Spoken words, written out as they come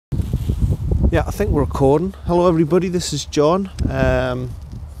Yeah, I think we're recording. Hello everybody, this is John. I'll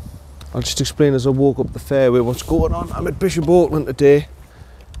just explain as I walk up the fairway what's going on. I'm at Bishop Auckland today.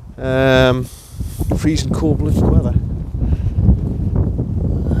 Freezing cold blizzard weather.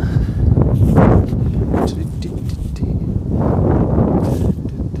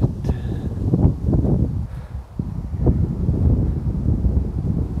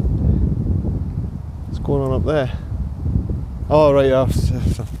 What's going on up there? Oh right, yeah.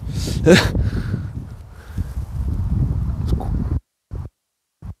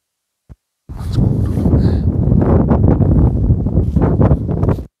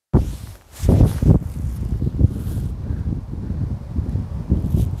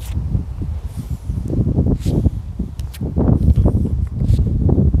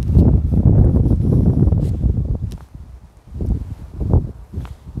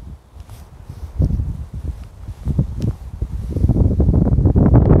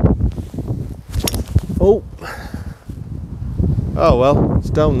 Oh well,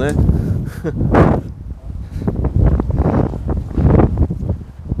 it's down there.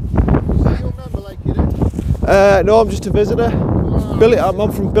 No, I'm just a visitor.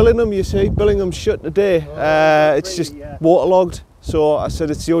 I'm from Billongham, you see. Billingham's shut today. It's just waterlogged, so I said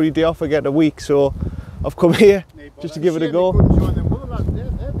it's the only day off I get a week, so I've come here just to give it a go.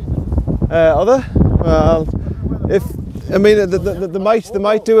 Other? Well, if I mean they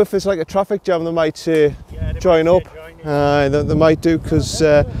might do if it's like a traffic jam. They might say join up. They might do because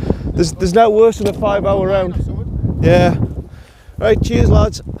there's no worse than a 5-hour round. Yeah. Right. Cheers,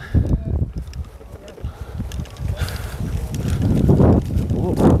 lads.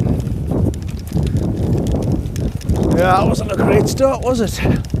 Yeah, that wasn't a great start, was it?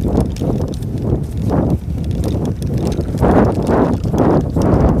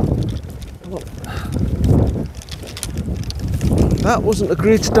 That wasn't a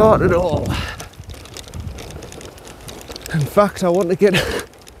great start at all. In fact, I want to get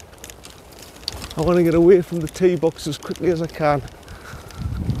away from the tee box as quickly as I can,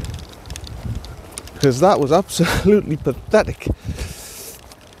 because that was absolutely pathetic.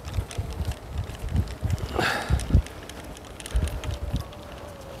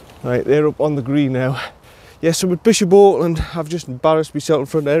 Right, they're up on the green now. Yes, so with Bishop Auckland, I've just embarrassed myself in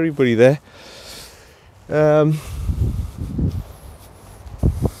front of everybody there.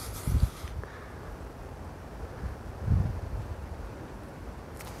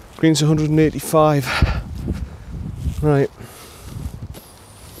 Green's 185. Right.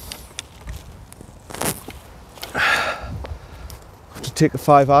 I have to take a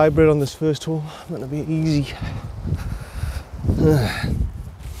 5 hybrid on this first hole. Not gonna be easy.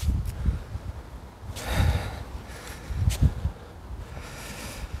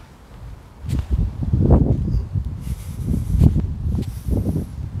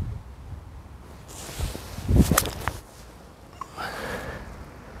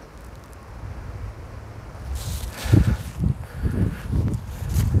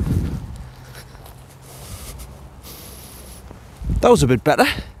 That was a bit better.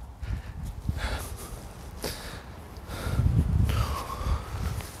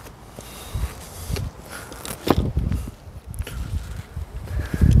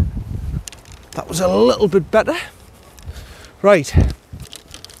 That was a little bit better. Right.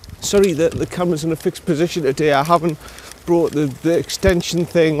 Sorry that the camera's in a fixed position today. I haven't brought the extension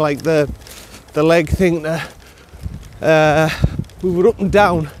thing, like the leg thing to move it up and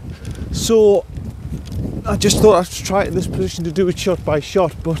down. So I just thought I'd try in this position to do it shot by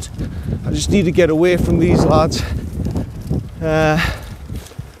shot, but I just need to get away from these lads because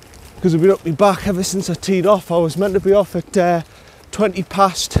I've been up my back ever since I teed off. I was meant to be off at 20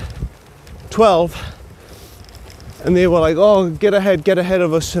 past 12 and they were like, oh, get ahead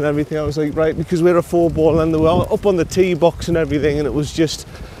of us and everything. I was like, right, because we're a 4-ball and they were up on the tee box and everything, and it was just,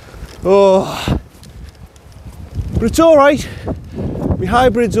 oh, but it's all right. My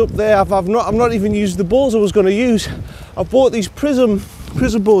hybrid's up there. I've not even used the balls I was going to use. I bought these prism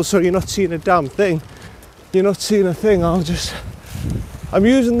balls, so you're not seeing a damn thing. You're not seeing a thing. I'm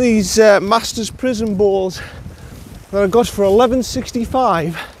using these Masters prism balls that I got for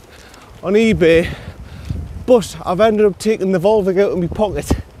 $11.65 on eBay, but I've ended up taking the Volvic out of my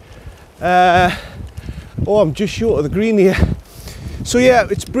pocket. Oh, I'm just short of the green here. So yeah,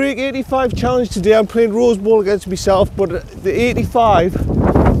 it's break 85 challenge today. I'm playing rose ball against myself, but the 85,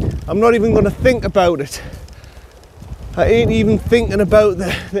 I'm not even going to think about it. I ain't even thinking about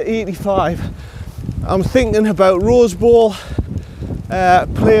the 85. I'm thinking about rose ball,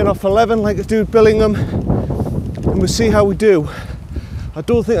 playing off 11 like I do at Billingham, and we'll see how we do. I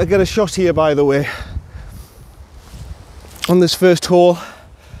don't think I get a shot here, by the way, on this first hole,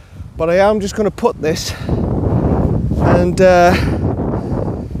 but I am just going to put this, and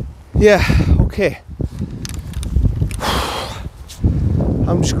yeah, okay.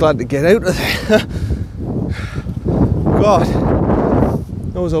 I'm just glad to get out of there. God,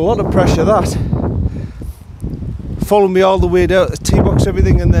 there was a lot of pressure, that. Followed me all the way down the tee box,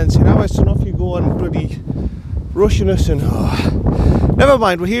 everything, and then see, now it's off you go and bloody rushing us, and oh, never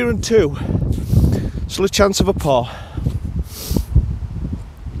mind, we're here in 2. Still a chance of a par.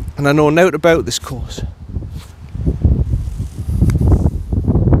 And I know naught about this course.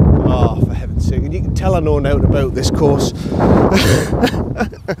 Oh, for heaven's sake, and you can tell I know naught about this course.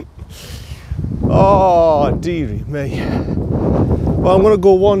 Oh, dearie me. Well, I'm going to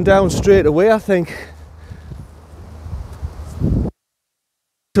go 1 down straight away, I think.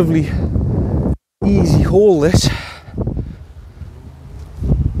 Relatively easy hole, this.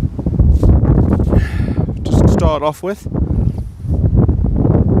 Just to start off with.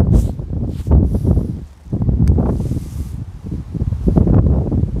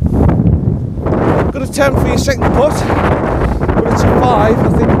 Good attempt for your second putt, but it's a 5. I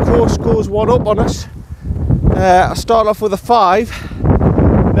think the course goes 1 up on us. I start off with a 5.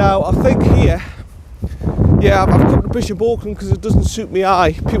 Now I think here, yeah, I've come to Bishop Auckland because it doesn't suit me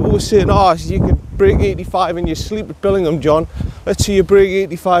eye. People were saying, oh, you can break 85 in your sleep at Billongham, John. Let's see you break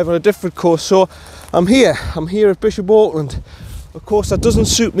 85 on a different course. So I'm here at Bishop Auckland. Of course, that doesn't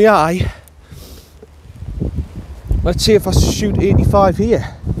suit me eye. Let's see if I shoot 85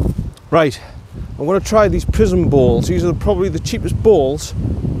 here. Right, I'm going to try these prism balls. These are probably the cheapest balls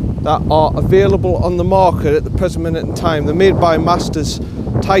that are available on the market at the present minute in time. They're made by Masters,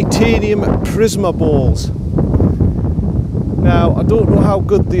 titanium Prisma balls. Now, I don't know how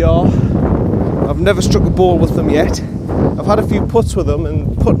good they are. I've never struck a ball with them yet. I've had a few putts with them,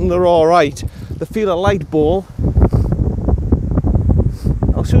 and putting they're alright. They feel a light ball.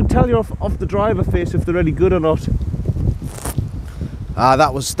 I'll soon tell you off the driver face if they're any good or not. Ah,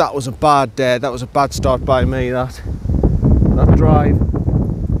 that was a bad start by me. That drive.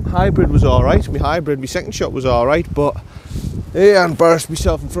 Hybrid was alright. My second shot was alright, but yeah, I embarrassed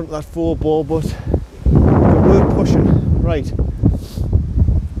myself in front of that 4 ball, but they were pushing. Right.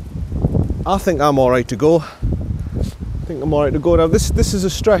 I think I'm alright to go. Now this is a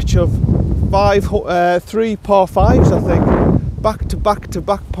stretch of 3 par 5s, I think. Back to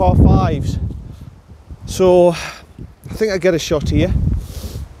back par 5s. So I think I get a shot here.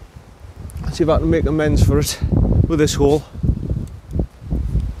 Let's see if I can make amends for it with this hole.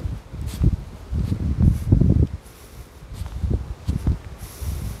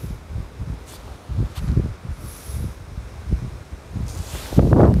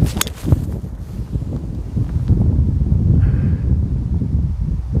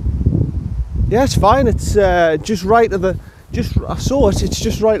 Yeah, it's fine. It's just right of the. I saw it. It's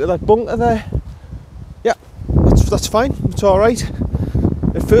just right of that bunker there. Yeah, that's fine. It's all right.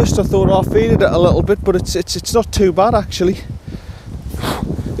 At first, I thought I faded it a little bit, but it's not too bad actually.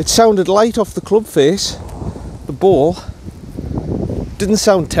 It sounded light off the club face. The ball didn't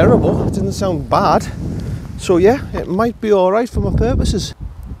sound terrible. It didn't sound bad. So yeah, it might be all right for my purposes.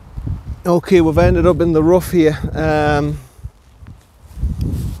 Okay, we've ended up in the rough here.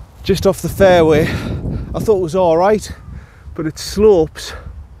 Just off the fairway. I thought it was alright, but it slopes.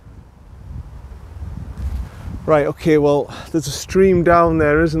 Right, okay, well, there's a stream down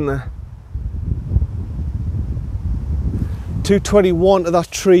there, isn't there? 221 to that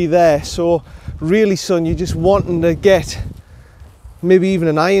tree there, so really, son, you're just wanting to get maybe even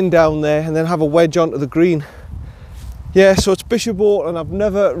an iron down there and then have a wedge onto the green. Yeah, so it's Bishop Auckland. I've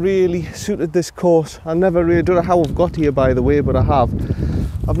never really suited this course. I don't know how I've got here, by the way, but I have.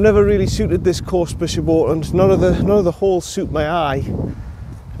 I've never really suited this course, Bishop Auckland. None of the holes suit my eye,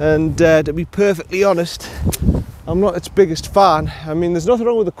 and to be perfectly honest, I'm not its biggest fan. I mean, there's nothing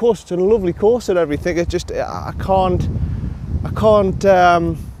wrong with the course. It's a lovely course and everything. It's just I can't.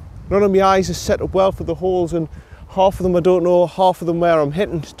 None of my eyes are set up well for the holes, and half of them I don't know half of them where I'm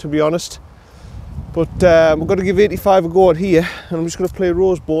hitting, to be honest. But we're going to give 85 a go at here, and I'm just going to play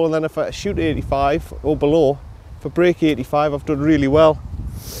rose ball, and then if I shoot 85 or below, if I break 85, I've done really well.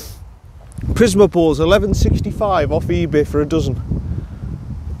 Prisma balls, 11.65 off eBay for a dozen.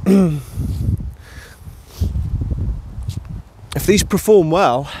 If these perform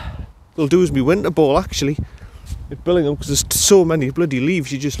well, they'll do as me winter ball actually at Billongham, because there's so many bloody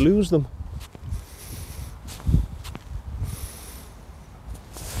leaves, you just lose them.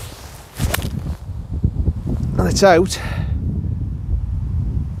 And it's out.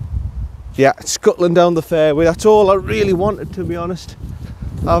 Yeah, it's scuttling down the fairway. That's all I really wanted, to be honest.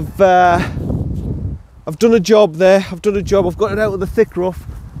 I've done a job there. I've got it out of the thick rough.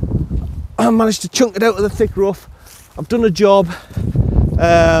 I managed to chunk it out of the thick rough. I've done a job,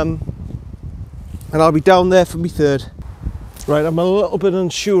 and I'll be down there for my third. Right, I'm a little bit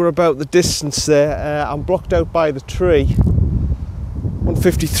unsure about the distance there. I'm blocked out by the tree.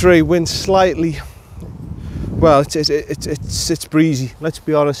 153, wind slightly. Well, it's breezy. Let's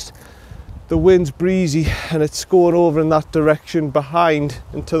be honest. The wind's breezy and it's going over in that direction behind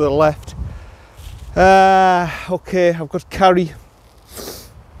and to the left. Okay, I've got carry.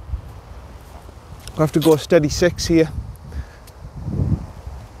 I have to go a steady 6 here.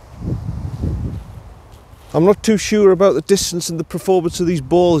 I'm not too sure about the distance and the performance of these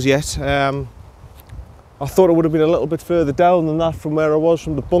balls yet. I thought it would have been a little bit further down than that from where I was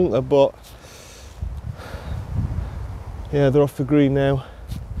from the bunker, but yeah, they're off the green now.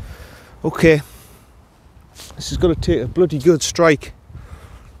 Okay, this is going to take a bloody good strike.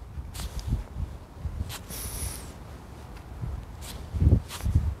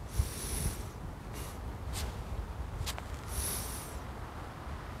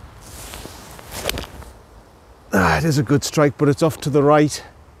 It is a good strike, but it's off to the right.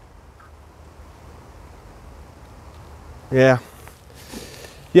 Yeah,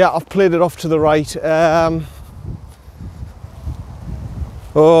 I've played it off to the right.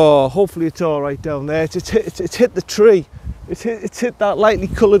 Oh, hopefully it's all right down there. It's hit the tree. It's hit that lightly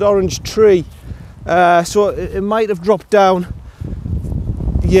coloured orange tree. So it might have dropped down.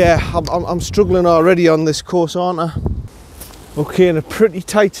 Yeah, I'm struggling already on this course, aren't I? Okay, in a pretty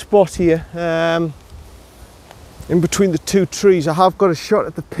tight spot here. In between the two trees. I have got a shot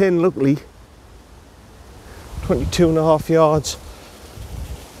at the pin, luckily. 22.5 yards.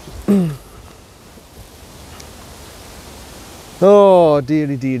 Oh,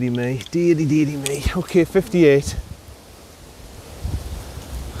 dearie me, dearie me. Okay, 58.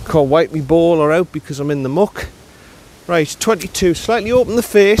 I can't wipe my baller out because I'm in the muck. Right, 22, slightly open the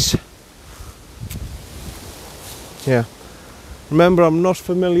face. Yeah. Remember, I'm not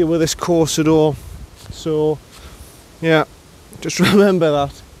familiar with this course at all. So, yeah, just remember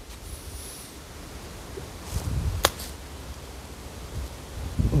that.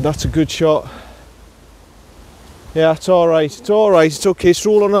 That's a good shot. Yeah, it's alright, it's alright, it's okay, it's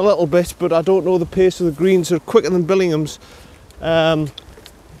rolling a little bit, but I don't know the pace of the greens. They're quicker than Billingham's.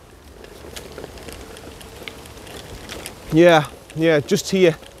 Yeah, just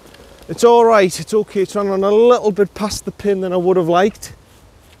here. It's alright, it's okay, it's running a little bit past the pin than I would have liked.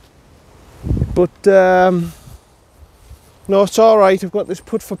 But, no, it's alright. I've got this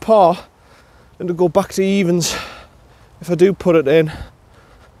put for par and to go back to evens if I do put it in.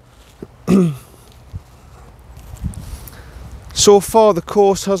 So far the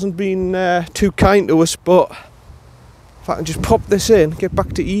course hasn't been too kind to us, but if I can just pop this in, get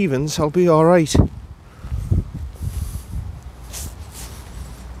back to evens, I'll be alright.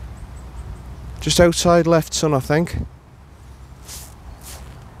 Just outside left sun, I think.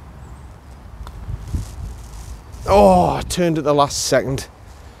 Oh, I turned at the last second.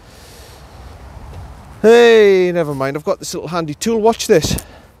 Hey, never mind. I've got this little handy tool. Watch this.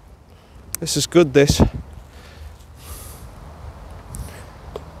 This is good, this.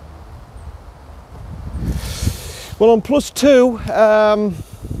 Well, on +2,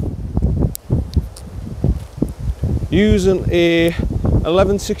 using a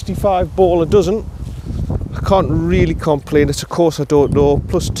 1165 ball a dozen, I can't really complain. It's a course I don't know.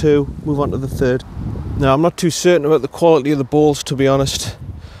 +2, move on to the third. Now, I'm not too certain about the quality of the balls, to be honest.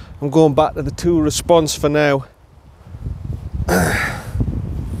 I'm going back to the 2 response for now.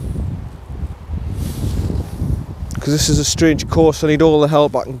 Because this is a strange course. I need all the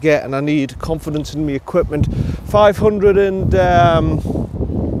help I can get, and I need confidence in my equipment. 500 and,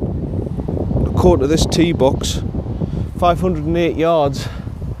 according to this tee box, 508 yards.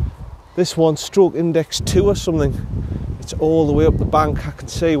 This one, stroke index 2 or something. It's all the way up the bank. I can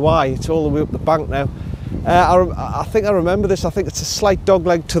see why. It's all the way up the bank now. I think I remember this. I think it's a slight dog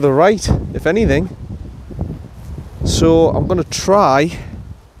leg to the right, if anything. So I'm going to try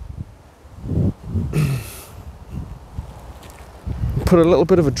put a little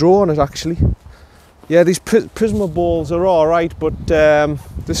bit of a draw on it, actually. Yeah, these Prisma balls are alright, but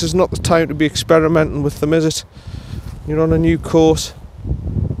this is not the time to be experimenting with them, is it? You're on a new course.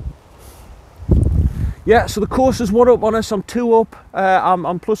 Yeah, so the course is 1 up on us. I'm 2 up.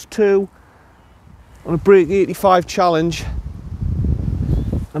 I'm +2 on a break 85 challenge,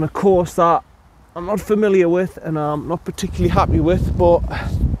 and a course that I'm not familiar with and I'm not particularly happy with, but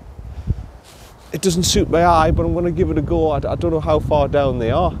it doesn't suit my eye. But I'm going to give it a go. I don't know how far down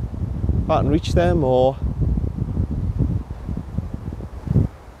they are, if I can reach them, or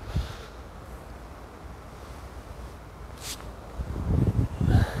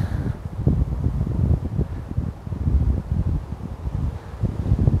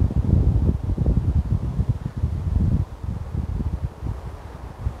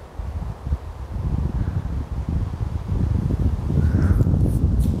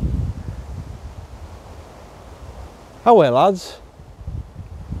Oh well, lads.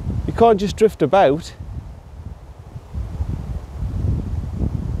 You can't just drift about.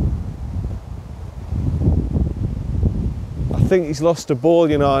 I think he's lost a ball,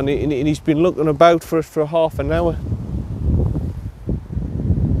 you know, and he's been looking about for it for half an hour.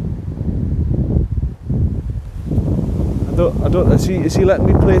 I don't. Is he letting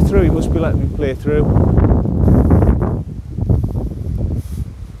me play through? He must be letting me play through.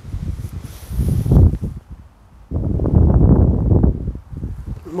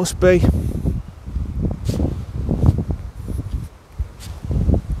 Must be.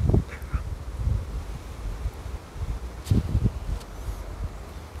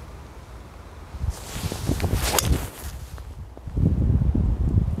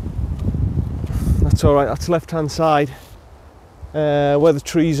 That's all right. That's left-hand side, where the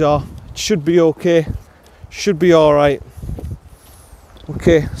trees are. It should be okay. Should be all right.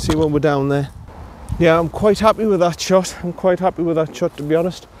 Okay. See when we're down there. Yeah, I'm quite happy with that shot. I'm quite happy with that shot, to be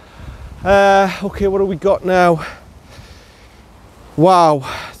honest. Okay, what have we got now? Wow,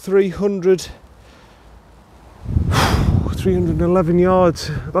 311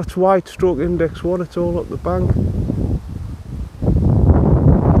 yards. That's wide stroke index 1. It's all up the bank.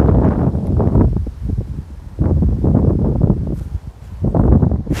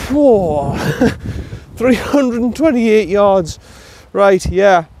 Whoa, 328 yards. Right,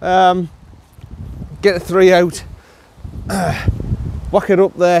 yeah. Get a 3 out, whack it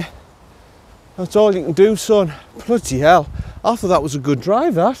up there. That's all you can do, son. Bloody hell. I thought that was a good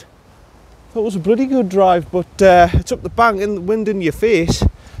drive, that. I thought it was a bloody good drive, but it's up the bank in the wind in your face.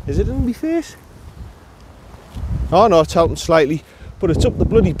 Is it in my face? Oh no, it's helping slightly, but it's up the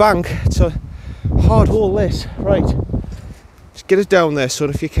bloody bank. It's a hard hole, this. Right. Just get it down there, son,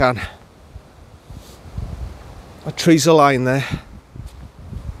 if you can. That tree's a line there.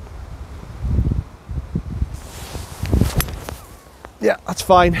 Yeah, that's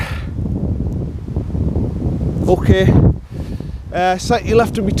fine. Okay. Slightly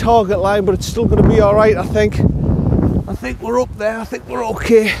left of my target line, but it's still going to be all right, I think. I think we're up there. I think we're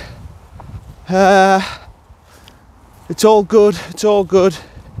okay. It's all good. It's all good.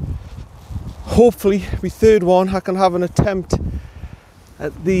 Hopefully, my third one, I can have an attempt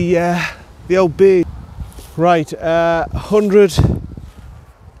at the old bay. Right, 100.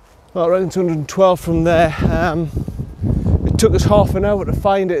 Well, I reckon it's 112 from there. It took us half an hour to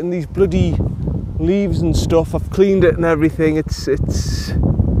find it in these bloody leaves and stuff. I've cleaned it and everything. This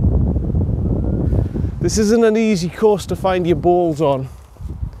isn't an easy course to find your balls on.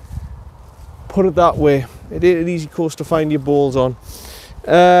 Put it that way. It ain't an easy course to find your balls on.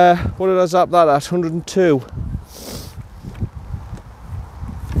 What did I zap that at? 102.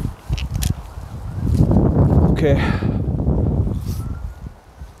 Okay.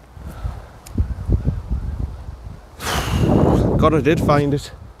 God, I did find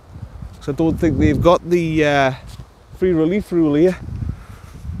it. Because I don't think they've got the free relief rule here.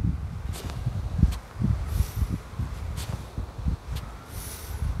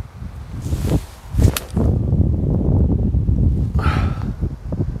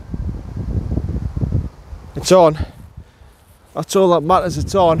 It's on. That's all that matters,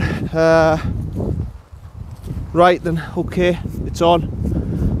 it's on. Right then, okay, it's on.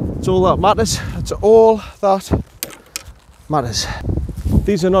 That's all that matters. That's all that matters.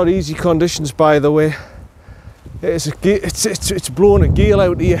 These are not easy conditions, by the way. It's blowing a gale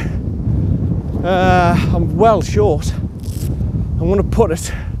out here. I'm well short. I'm going to put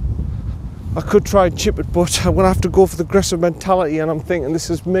it. I could try and chip it, but I'm going to have to go for the aggressive mentality, and I'm thinking this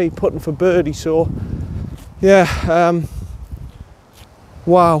is me putting for birdie, so yeah.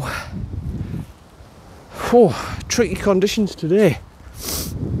 Wow. Oh, tricky conditions today.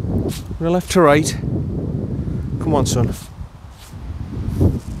 From the left to right. Come on, son.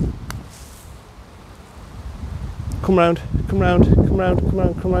 Come round, come round, come round, come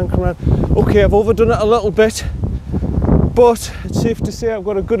round, come round, come round. Okay, I've overdone it a little bit, but it's safe to say I've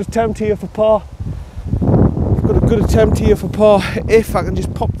got a good attempt here for par. I've got a good attempt here for par. If I can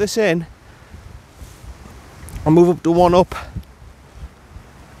just pop this in, I'll move up to 1 up.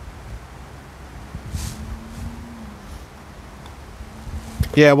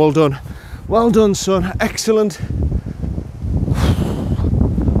 Yeah, well done. Well done, son. Excellent.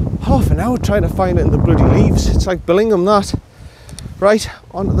 Half an hour trying to find it in the bloody leaves. It's like Billongham, that. Right,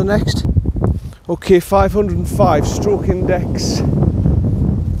 on to the next. Okay, 505, stroke index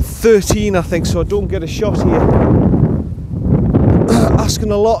 13, I think, so I don't get a shot here.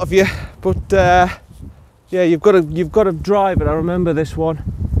 Asking a lot of you, but yeah, you've got to drive it. I remember this one.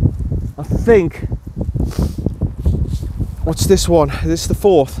 I think. What's this one? Is this the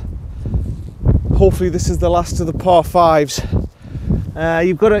 4th hopefully this is the last of the par fives.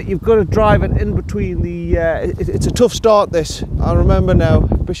 You've got to drive it in between the. It's a tough start. This, I remember now,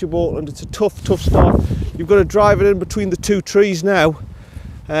 Bishop Auckland. It's a tough start. You've got to drive it in between the two trees now,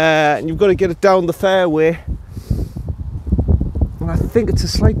 and you've got to get it down the fairway. And I think it's a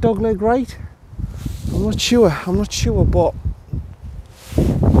slight dogleg right. I'm not sure, but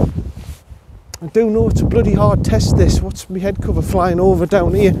I do know it's a bloody hard test. This. What's my head cover flying over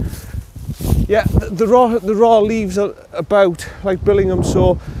down here? Yeah, the raw leaves are about like Billongham,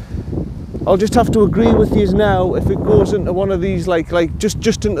 so I'll just have to agree with you now. If it goes into one of these, like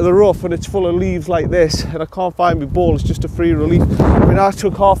just into the rough and it's full of leaves like this, and I can't find my ball, it's just a free relief. I mean, I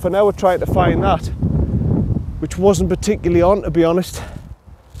took half an hour trying to find that, which wasn't particularly on, to be honest.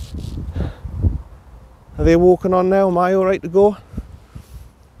 Are they walking on now? Am I all right to go?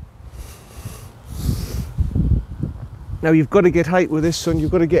 Now you've got to get height with this, son.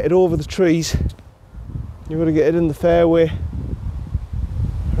 You've got to get it over the trees. You've got to get it in the fairway.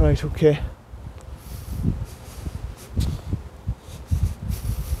 Right, okay.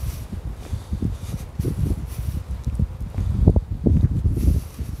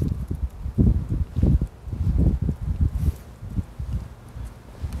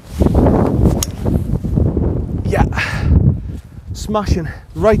 Yeah. Smashing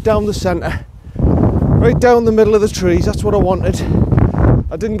right down the centre. Right down the middle of the trees, that's what I wanted.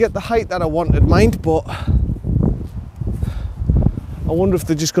 I didn't get the height that I wanted, mind, but I wonder if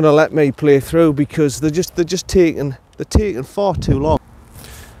they're just going to let me play through, because they're taking far too long.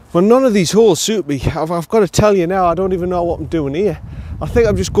 Well, none of these holes suit me. I've got to tell you now, I don't even know what I'm doing here. I think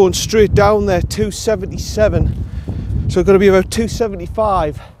I'm just going straight down there, 277. So it's going to be about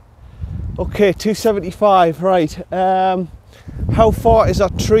 275. Okay, 275, right. How far is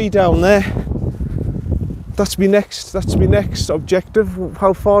that tree down there? That's my next objective.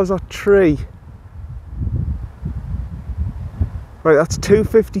 How far is that tree? Right, that's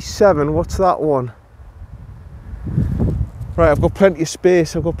 257. What's that one? Right, I've got plenty of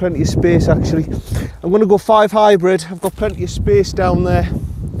space. Actually. I'm going to go 5 hybrid. I've got plenty of space down there.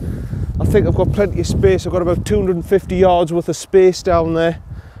 I think I've got plenty of space. I've got about 250 yards worth of space down there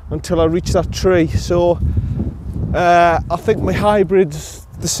until I reach that tree. So I think my hybrid's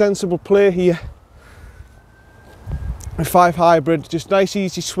the sensible play here. My 5 hybrid, just nice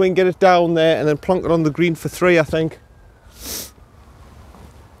easy swing, get it down there and then plonk it on the green for 3, I think.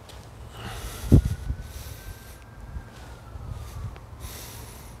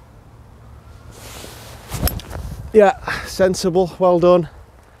 Yeah, sensible, well done.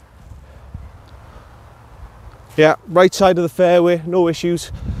 Yeah, right side of the fairway, no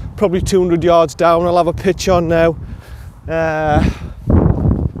issues. Probably 200 yards down. I'll have a pitch on now.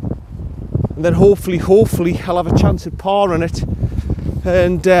 And then hopefully I'll have a chance at parring it,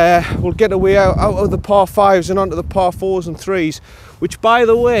 and we'll get away out of the par 5s and onto the par 4s and 3s, which, by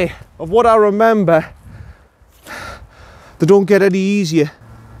the way, of what I remember, they don't get any easier.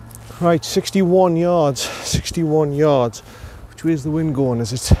 Right, 61 yards. Which way is the wind going?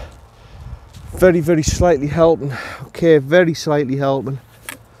 Is it very slightly helping? Okay, very slightly helping.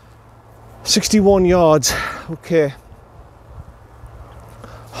 61 yards, okay.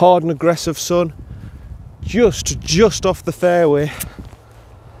 Hard and aggressive, son. Just off the fairway,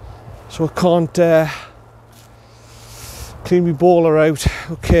 so I can't clean my baller out.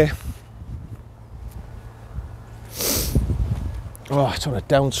 Okay. Oh, it's on a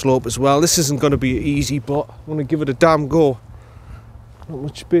down slope as well. This isn't going to be easy, but I'm going to give it a damn go. Not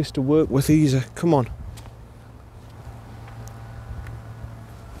much space to work with either. Come on.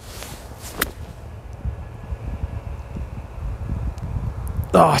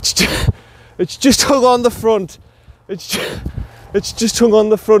 Oh, it's just hung on the front. It's just hung on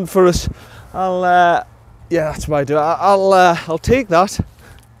the front for us. Yeah, that's what I do. I'll take that.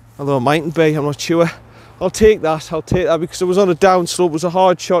 Although it mightn't be, I'm not sure. I'll take that because it was on a down slope. It was a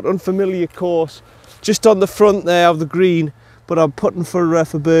hard shot, unfamiliar course, just on the front there of the green. But I'm putting for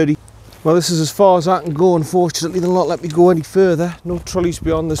birdie. Well, this is as far as I can go. Unfortunately, they'll not let me go any further. No trolleys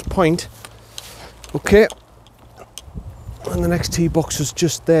beyond this point. Okay. And the next tee box was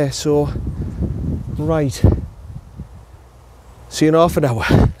just there, so right. See you in half an hour.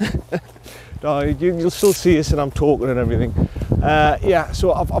 No, you'll still see us, and I'm talking and everything. Yeah,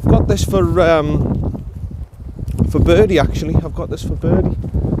 so I've got this for birdie. Actually, I've got this for birdie.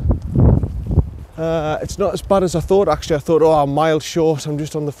 It's not as bad as I thought. Actually, I thought, oh, I'm miles short. I'm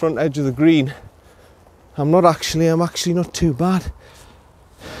just on the front edge of the green. I'm actually not too bad.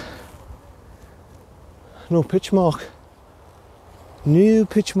 No pitch mark. New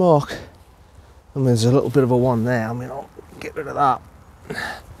pitch mark. I mean, there's a little bit of a one there. I mean, I'll get rid of that.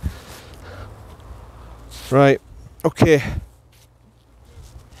 Right, okay.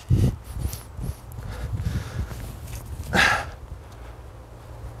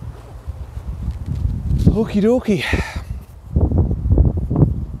 Okie dokie.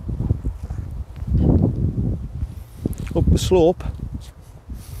 Up the slope,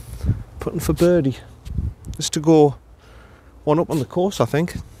 putting for birdie. Just to go one up on the course, I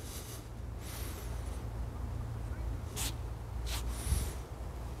think.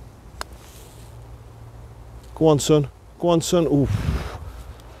 Go on, son. Go on, son. Ooh.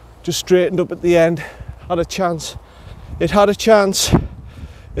 Just straightened up at the end. Had a chance. It had a chance.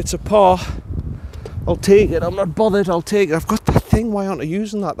 It's a par. I'll take it. I'm not bothered. I'll take it. I've got that thing. Why aren't I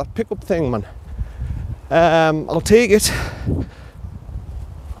using that? That pickup thing, man. I'll take it.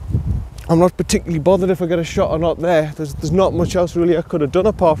 I'm not particularly bothered if I get a shot or not there. There's not much else really I could have done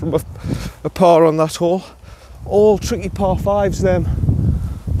apart from a par on that hole. All tricky par 5s them.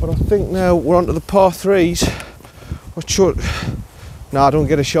 But I think now we're onto the par 3s. What should... No, I don't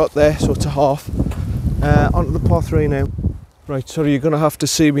get a shot there, so it's a half. Onto the par 3 now. Right, sorry, you're going to have to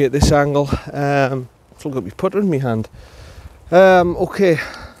see me at this angle. I've still got my putter in my hand. Okay.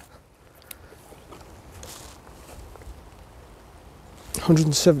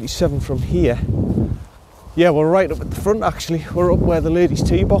 177 from here. Yeah, we're right up at the front actually. We're up where the ladies'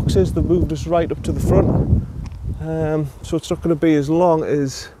 tee box is. They moved us right up to the front. So it's not going to be as long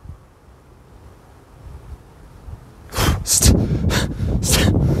as...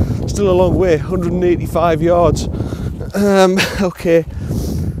 Still a long way, 185 yards. Okay.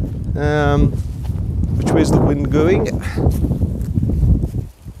 Which way is the wind going?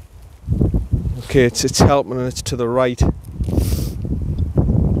 Okay, it's helping and it's to the right.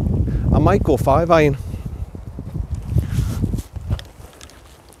 I might go 5-iron.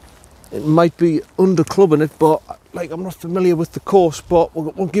 It might be under clubbing it, but like I'm not familiar with the course, but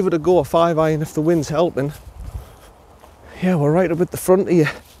we'll give it a go, a 5-iron if the wind's helping. Yeah, we're right up at the front here.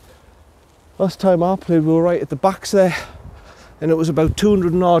 Last time I played, we were right at the backs there, and it was about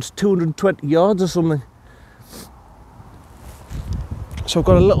 220 yards or something. So I've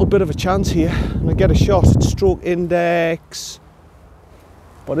got a little bit of a chance here, and I get a shot. It's stroke index,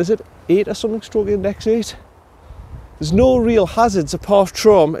 what is it, 8 or something, stroke index 8. There's no real hazards apart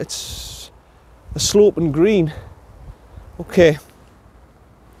from it's a sloping green. Okay,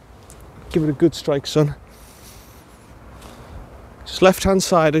 give it a good strike, son. Just left hand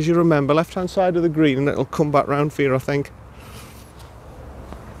side, as you remember, left hand side of the green, and it'll come back round for you, I think.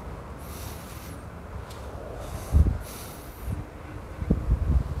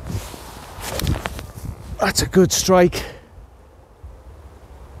 That's a good strike.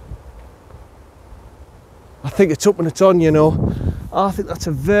 I think it's up and it's on, you know. I think that's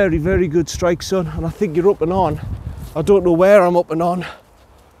a very, very good strike, son, and I think you're up and on. I don't know where I'm up and on,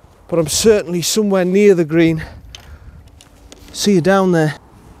 but I'm certainly somewhere near the green. See you down there.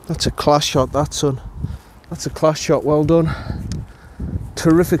 That's a class shot, that, son. That's a class shot, well done.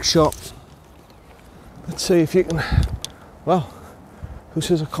 Terrific shot. Let's see if you can... Well, who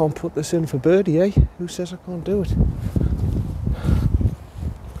says I can't put this in for birdie, eh? Who says I can't do it?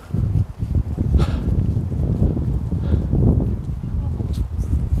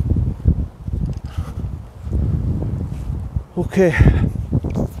 Okay.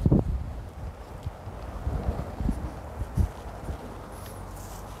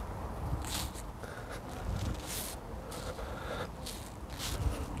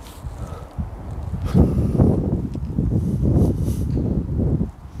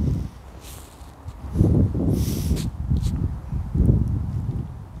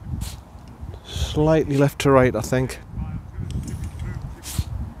 Slightly left to right, I think.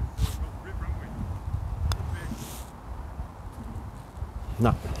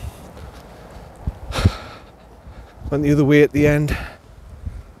 No. Went the other way at the end.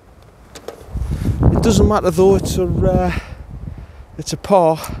 It doesn't matter though, it's a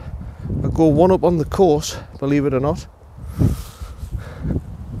par. I go one up on the course, believe it or not.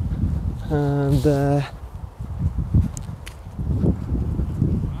 And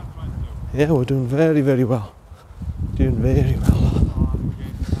yeah, we're doing very, very well. Doing very well.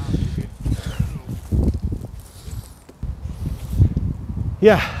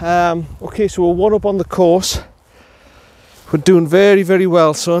 Yeah, okay, so we're one up on the course. We're doing very, very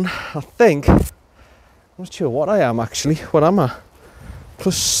well, son. I think, I'm not sure what I am actually. What am I?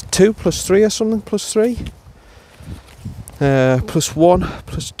 +2, +3 or something? +3? +1,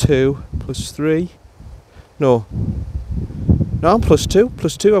 +2, +3. No, I'm +2,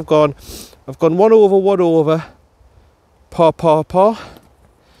 +2. I've gone 1 over, 1 over. Par, par, par.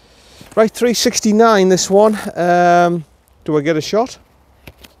 Right, 369 this one. Do I get a shot?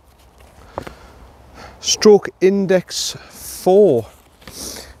 stroke index 4.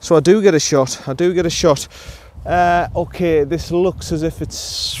 So I do get a shot. Okay, this looks as if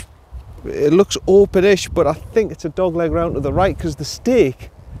it looks openish, but I think it's a dog leg round to the right because the stake,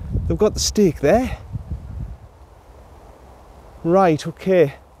 they've got the stake there. Right,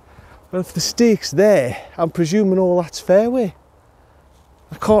 okay. Well, if the stake's there, I'm presuming all that's fairway.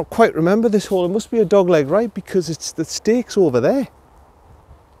 I can't quite remember this hole. It must be a dog leg right because it's the stake's over there.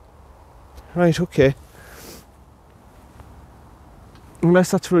 Right, okay.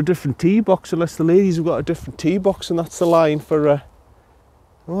 Unless that's for a different tee box, unless the ladies have got a different tee box and that's the line for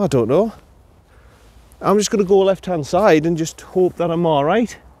oh, I don't know. I'm just going to go left hand side and just hope that I'm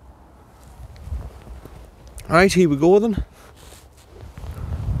alright. Right, here we go then.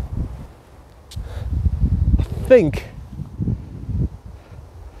 I think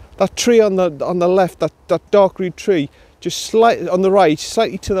that tree on the left, that dark green tree, just slightly on the right,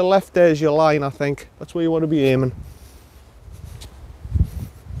 slightly to the left, there's your line. I think that's where you want to be aiming.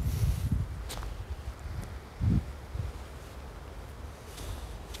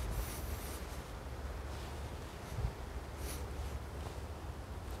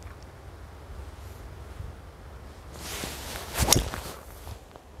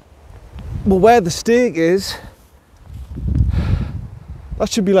 Well, where the stake is, that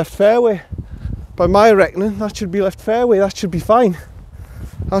should be left fairway. By my reckoning, that should be left fairway. That should be fine.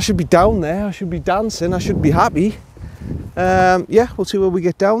 I should be down there. I should be dancing. I should be happy. Yeah, we'll see where we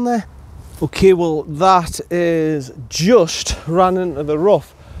get down there. Okay, well, that is just ran into the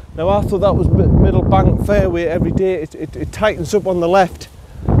rough. Now, I thought that was middle bank fairway every day. It tightens up on the left.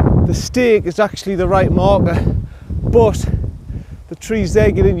 The stake is actually the right marker, but the trees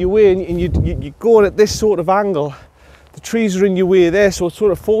there get in your way, and you're going at this sort of angle. The trees are in your way there, so it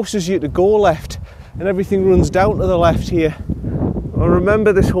sort of forces you to go left, and everything runs down to the left here. I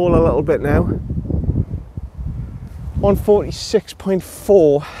remember this hole a little bit now.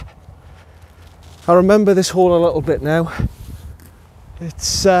 146.4. I remember this hole a little bit now.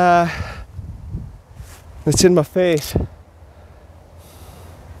 It's in my face.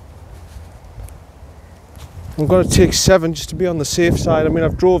 I'm going to take 7 just to be on the safe side. I mean,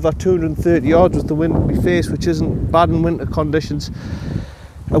 I've drove that 230 yards with the wind in my face, which isn't bad in winter conditions.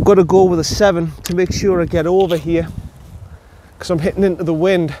 I've got to go with a 7 to make sure I get over here, because I'm hitting into the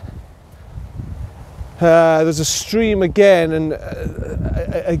wind. There's a stream again, and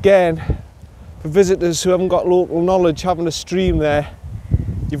again, for visitors who haven't got local knowledge, having a stream there,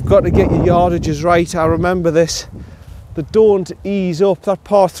 you've got to get your yardages right. I remember this. They don't ease up. That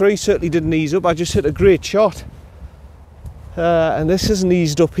par 3 certainly didn't ease up. I just hit a great shot. And this isn't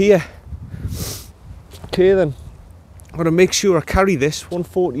eased up here. Okay then. I'm going to make sure I carry this.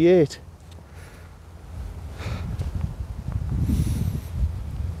 148.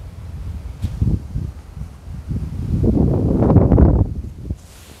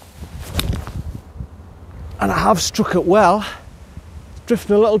 And I have struck it well.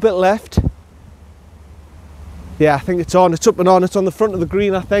 Drifting a little bit left. Yeah, I think it's on. It's up and on. It's on the front of the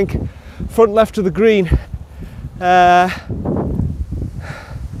green, I think. Front left of the green.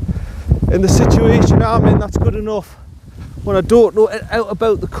 In the situation I'm in, that's good enough. When I don't know out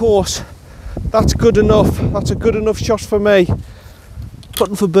about the course, that's good enough. That's a good enough shot for me.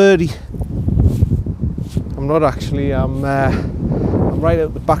 Putting for birdie. I'm not actually. I'm right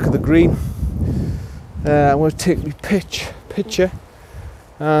out the back of the green. I'm going to take my picture,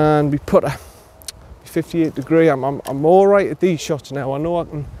 and we put a 58 degree. I'm all right at these shots now. I know I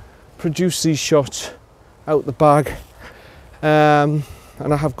can produce these shots out the bag, and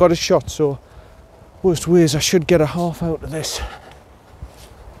I have got a shot, so worst ways I should get a half out of this.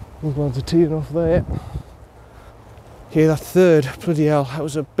 I'm going to tee it off there. Okay, that third, bloody hell, that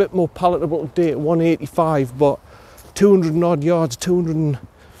was a bit more palatable today at 185, but 200 and odd yards,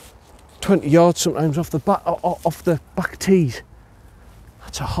 220 yards sometimes off the back tees.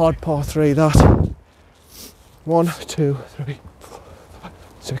 That's a hard par 3, that. 1, 2, 3, 4, 5,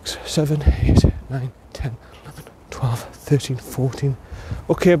 6, 7, 8, 9, 10, 11, 12, 13, 14.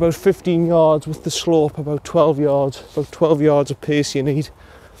 Okay, about 15 yards with the slope, about 12 yards. About 12 yards of pace you need.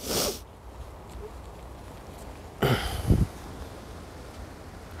 I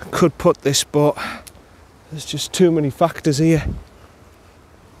could put this, but there's just too many factors here.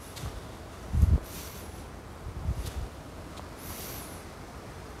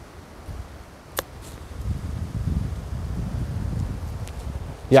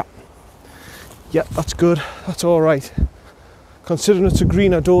 Yeah, that's good. That's all right. Considering it's a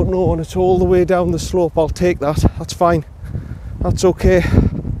green I don't know and it's all the way down the slope, I'll take that. That's fine. That's okay.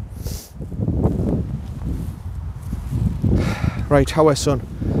 Right, how are son?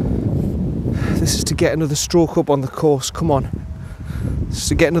 This is to get another stroke up on the course. Come on. This is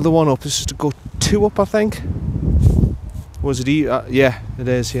to get another one up. This is to go 2 up, I think. Was it? Yeah, it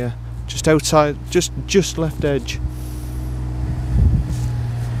is. Yeah, just outside, just left edge.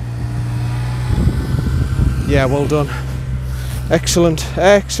 Yeah, well done. Excellent,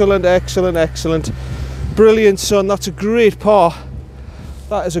 excellent, excellent, excellent. Brilliant, son. That's a great par.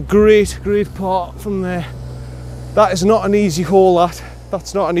 That is a great par from there. That is not an easy hole,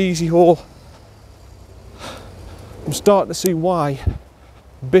 that's not an easy hole. I'm starting to see why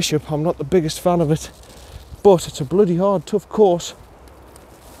Bishop, I'm not the biggest fan of it, but it's a bloody hard, tough course.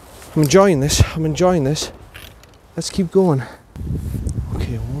 I'm enjoying this, Let's keep going.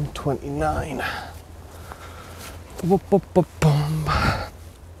 Okay, 129. Boom.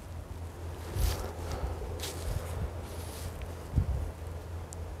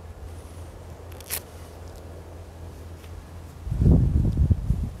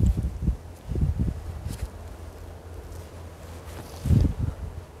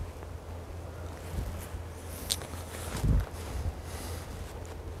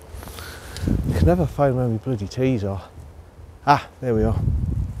 I can never find where my bloody tees are. Ah, there we are.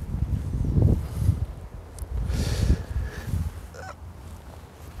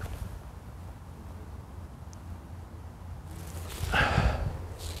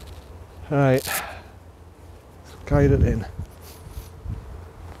 Right, guide it in.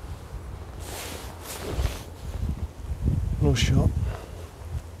 No shot.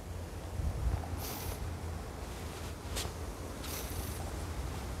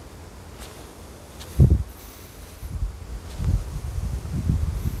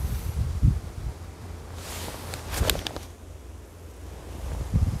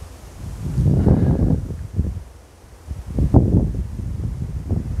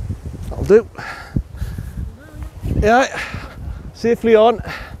 Do. Yeah, safely on.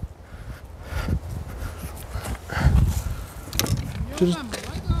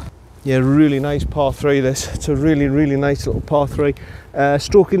 Yeah, really nice par 3 this. It's a really nice little par 3.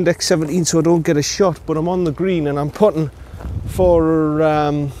 Stroke index 17, so I don't get a shot, but I'm on the green and I'm putting for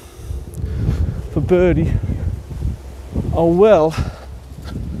birdie. I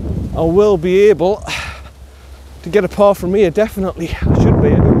will be able to get a par from here, definitely. I should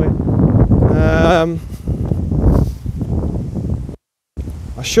be anyway.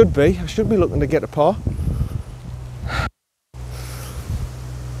 I should be looking to get a par.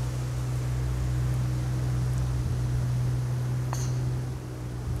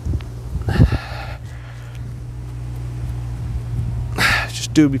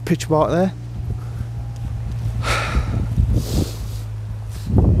 Just do me pitch mark there.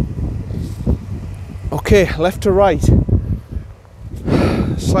 Okay, left to right.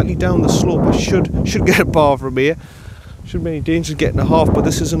 Slightly down the slope. I should get a par from here. Shouldn't be any danger of getting a half, but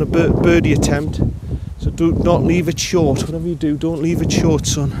this isn't a birdie attempt, so do not leave it short. Whatever you do, don't leave it short,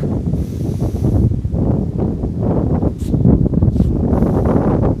 son.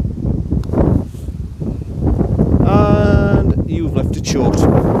 And you've left it short.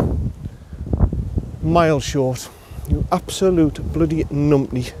 Mile short. You absolute bloody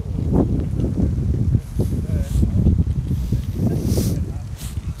numpty.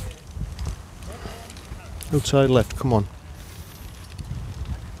 Outside left, come on.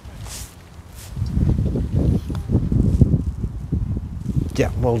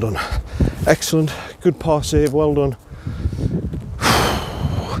 Yeah, well done. Excellent, good par save, well done.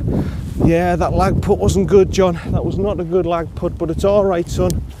 Yeah, that lag putt wasn't good, John. That was not a good lag putt, but it's all right,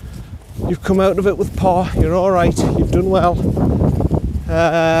 son. You've come out of it with par, you're all right, you've done well.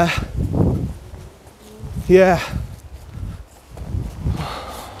 Yeah.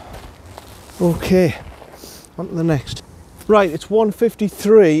 Okay. On to the next. Right, it's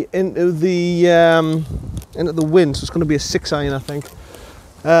 153 into the wind, so it's going to be a 6-iron, I think.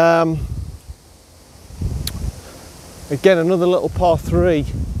 Again, another little par 3.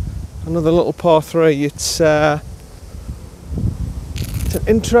 It's an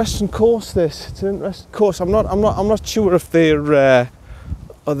interesting course. It's an interesting course. I'm not sure if they're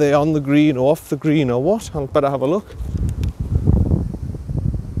are they on the green or off the green or what. I'll better have a look.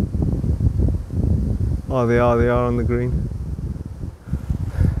 Oh, they are on the green.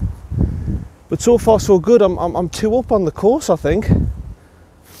 But so far so good. I'm 2 up on the course, I think.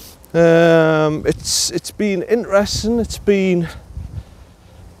 It's been interesting.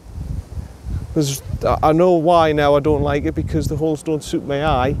 I know why now I don't like it, because the holes don't suit my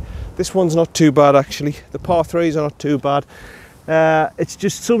eye. This one's not too bad actually. The par 3s are not too bad. It's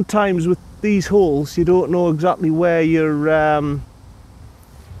just sometimes with these holes you don't know exactly where you're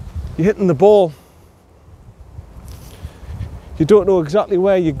hitting the ball. You don't know exactly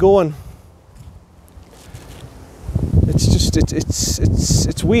where you're going. just,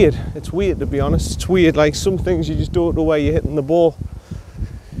 it's weird. It's weird, to be honest. It's weird. Like some things you just don't know where you're hitting the ball.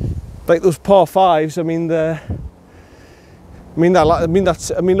 Like those par fives. I mean, look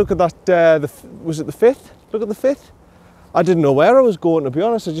at that. Was it the fifth? Look at the fifth. I didn't know where I was going, to be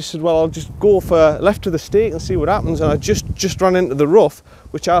honest. I just said, well, I'll just go for left of the stake and see what happens. And I just ran into the rough,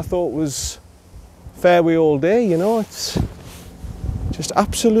 which I thought was fairway all day. You know, it's just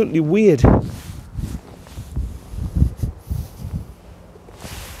absolutely weird.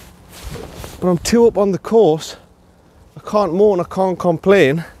 But I'm 2 up on the course. I can't moan, I can't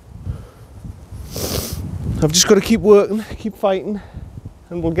complain. I've just got to keep working, keep fighting,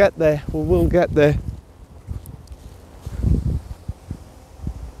 and we'll get there. We will get there.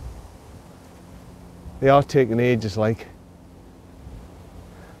 They are taking ages, like.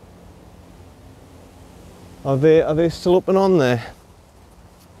 Are they still up and on there?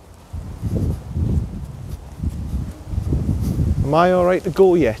 Am I all right to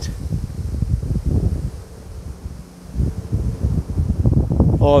go yet?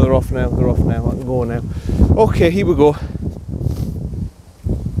 Oh, they're off now, they're off now, I can go now. Okay, here we go.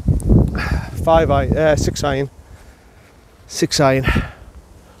 6 iron. 6 iron.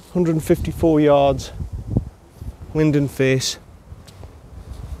 154 yards. Wind and face.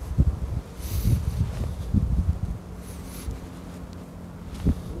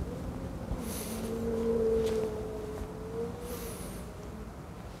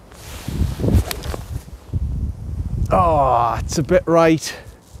 Oh, it's a bit right.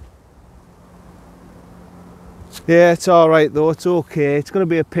 Yeah, it's all right though, it's okay. It's going to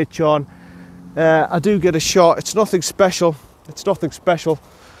be a pitch on. I do get a shot. It's nothing special. It's nothing special.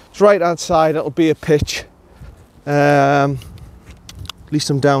 It's right hand side, it'll be a pitch. At least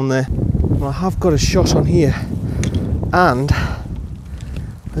I'm down there. Well, I have got a shot on here. And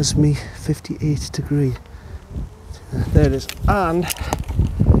there's me 58 degree. There it is. And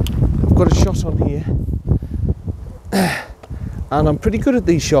I've got a shot on here. And I'm pretty good at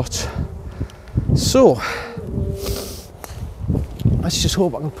these shots. So let's just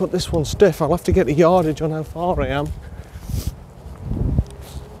hope I can put this one stiff. I'll have to get a yardage on how far I am.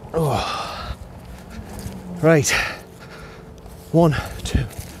 Oh. Right. 1, 2,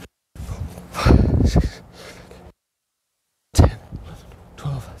 4, 6, 10,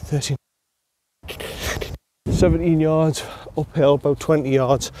 12, 13, 17 yards uphill, about 20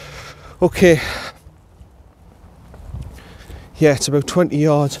 yards. Okay. Yeah, it's about 20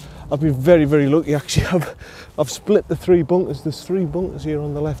 yards. I've been very, very lucky actually. I've split the 3 bunkers. There's 3 bunkers here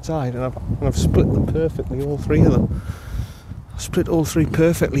on the left side, and I've split them perfectly, all 3 of them. I've split all 3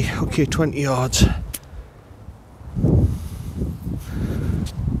 perfectly. Okay, 20 yards.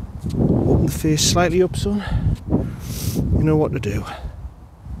 Open the face slightly up, son. You know what to do.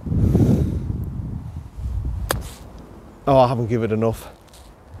 Oh, I haven't given it enough.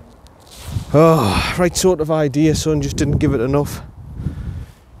 Oh, right sort of idea, son, just didn't give it enough.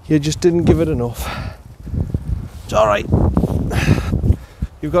 You just didn't give it enough. It's alright.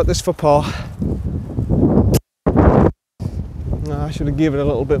 You've got this for par. No, I should have given it a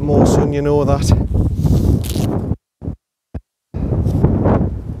little bit more, son, you know that.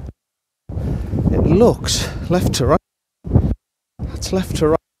 It looks left to right. That's left to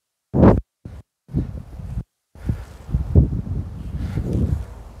right.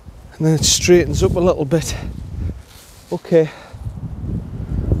 And then it straightens up a little bit. Okay.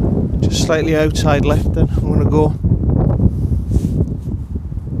 Just slightly outside left then. I'm going to go.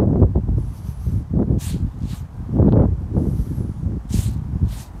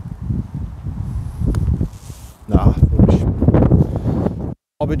 Nah,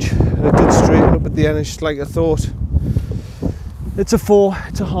 garbage. And it did straighten up at the end, it's just like I thought. It's a 4,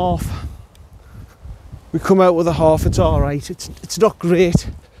 it's a half. We come out with a half, it's alright. It's not great.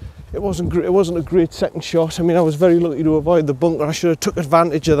 It wasn't a great second shot. I mean, I was very lucky to avoid the bunker. I should have took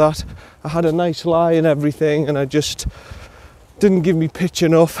advantage of that. I had a nice lie and everything, and I just didn't give me pitch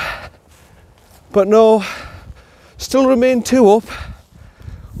enough. But no, still remain 2 up.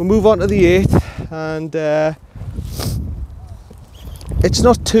 We'll move on to the 8th, and it's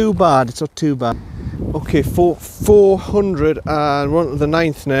not too bad. It's not too bad. Okay, 400, and we're on to the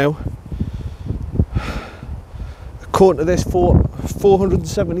 9th now. According to this,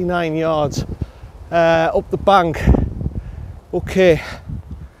 479 yards up the bank. Okay,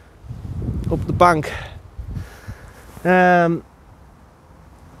 up the bank. They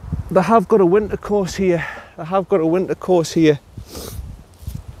have got a winter course here.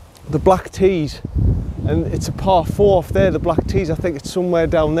 The Black Tees, and it's a par 4 off there. The Black Tees, I think it's somewhere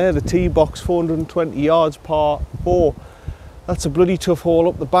down there. The tee box, 420 yards, par 4. That's a bloody tough hole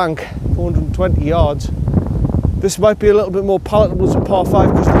up the bank. 420 yards. This might be a little bit more palatable as a par 5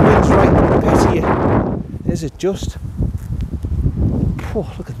 because the wind's right in the pit here. Is it just?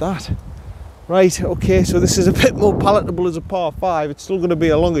 Oh, look at that. Right, okay, so this is a bit more palatable as a par 5. It's still going to be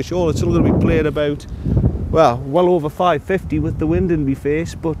a longer shot. It's still going to be played about, well over 550 with the wind in my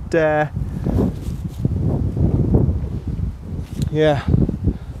face, but yeah,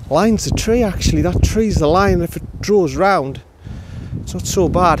 line's the tree actually. That tree's the line. If it draws round, it's not so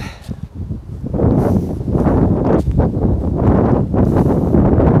bad.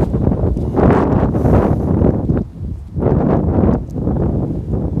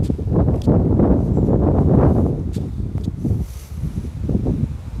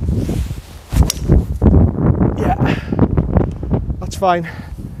 Fine,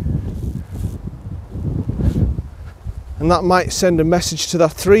 and that might send a message to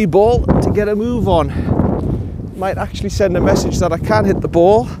that 3 ball to get a move on. It might actually send a message that I can hit the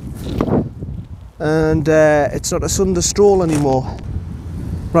ball and it's not a Sunday stroll anymore.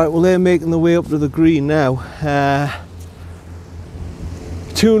 Right, well, they're making their way up to the green now.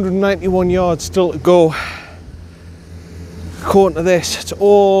 291 yards still to go. According to this, it's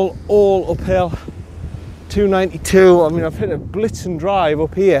all uphill. 292. I mean, I've hit a blitzing drive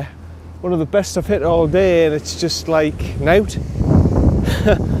up here, one of the best I've hit all day, and it's just like nout.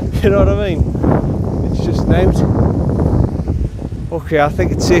 You know what I mean? It's just nout. Okay, I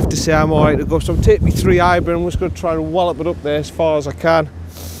think it's safe to say I'm alright to go, so I'm taking me 3 iron. I'm just going to try and wallop it up there as far as I can,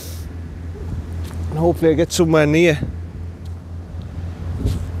 and hopefully I get somewhere near.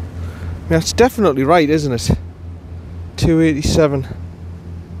 Now, it's definitely right, isn't it? 287.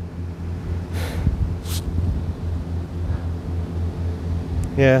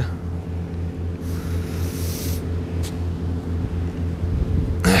 Yeah.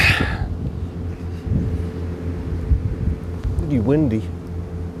 Pretty windy.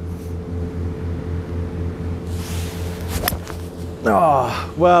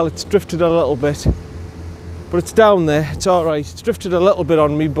 Oh, well, it's drifted a little bit, but it's down there. It's all right. It's drifted a little bit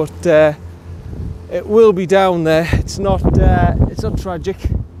on me, but it will be down there. It's not tragic.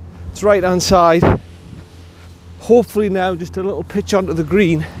 It's right hand side. Hopefully now just a little pitch onto the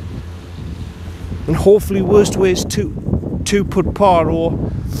green, and hopefully worst way is two put par, or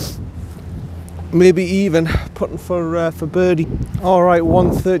maybe even putting for birdie. All right,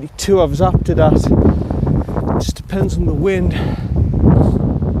 132 I've zapped it at. Just depends on the wind.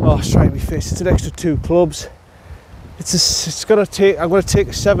 Oh, strike me face. It's an extra 2 clubs. I'm gonna take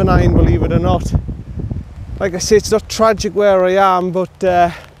a 7 iron, believe it or not. Like I say, it's not tragic where I am, but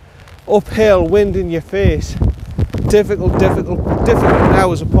uphill, wind in your face. Difficult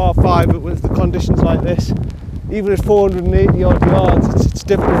now as a par 5, but with the conditions like this, even at 480 odd yards, it's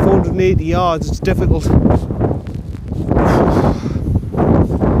difficult. 480 yards, it's difficult.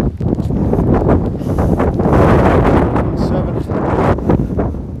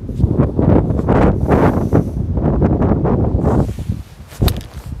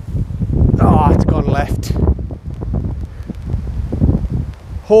 It's gone left.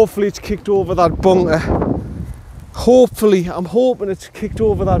 Hopefully it's kicked over that bunker. Hopefully, I'm hoping it's kicked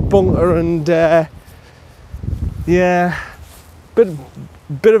over that bunker, and yeah, bit of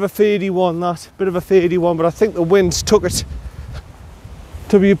a fadey one, but I think the wind's took it,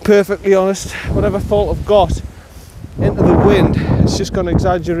 to be perfectly honest. Whatever fault I've got into the wind, it's just going to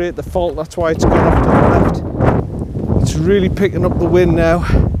exaggerate the fault. That's why it's gone off to the left. It's really picking up the wind now.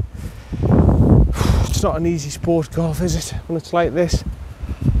 It's not an easy sport, golf, is it, when it's like this?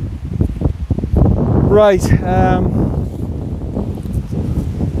 Right,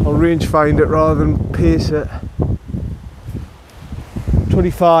 I'll range find it rather than pace it.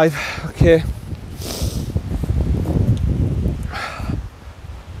 25, okay.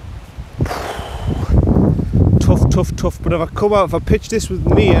 Tough, but if I pitch this with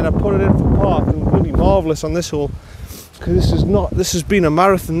me and I put it in for par, it's bloody marvellous on this hole, because this has been a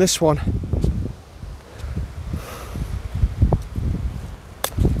marathon, this one.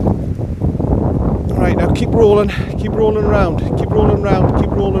 Right, now keep rolling around,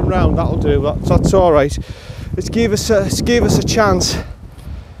 that'll do, that's alright. It gave us a chance.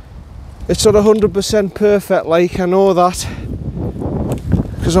 It's not 100% perfect, like, I know that,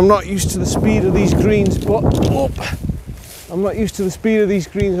 because I'm not used to the speed of these greens, but I'm not used to the speed of these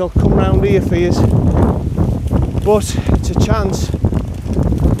greens. I'll come round here for you, but it's a chance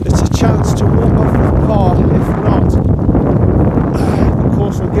to walk off with par. If not, the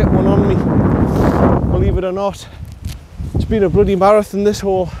course will get one on me, believe it or not. It's been a bloody marathon, this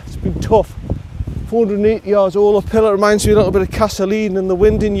hole. It's been tough. 480 yards all uphill. It reminds me a little bit of Castelline, and the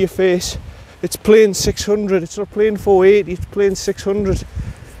wind in your face. It's playing 600, it's not playing 480, it's playing 600.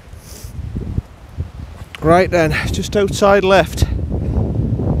 Right then, just outside left.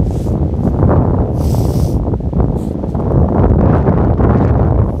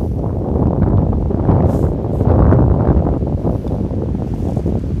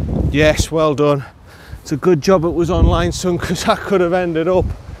 Yes, well done. It's a good job it was online, son, because I could have ended up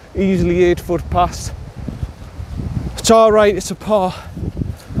easily 8 foot past. It's all right, it's a par.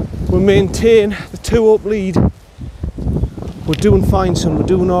 We maintain the 2 up lead. We're doing fine, son, we're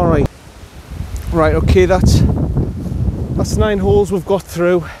doing all right. Right, okay, that's 9 holes we've got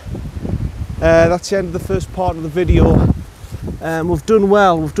through. That's the end of the first part of the video. We've done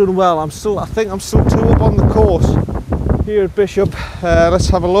well. I think I'm still 2 up on the course here at Bishop. Let's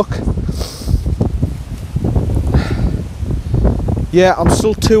have a look. Yeah, I'm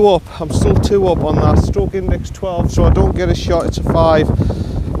still 2 up. I'm still 2 up on that. Stroke index 12, so I don't get a shot. It's a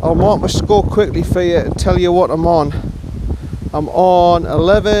 5. I'll mark my score quickly for you and tell you what I'm on. I'm on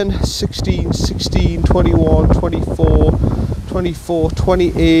 11, 16, 16, 21, 24, 24,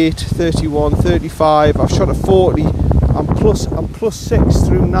 28, 31, 35. I've shot a 40. I'm plus 6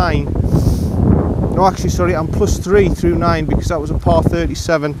 through 9. No, actually, sorry, I'm plus 3 through 9 because that was a par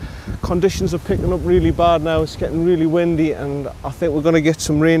 37. Conditions are picking up really bad now. It's getting really windy, and I think we're going to get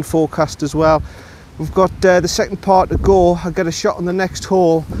some rain forecast as well. We've got the second part to go. I'll get a shot on the next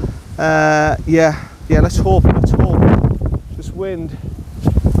hole. Yeah, let's hope. This wind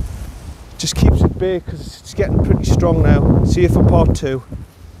just keeps at bay because it's getting pretty strong now. See you for part 2.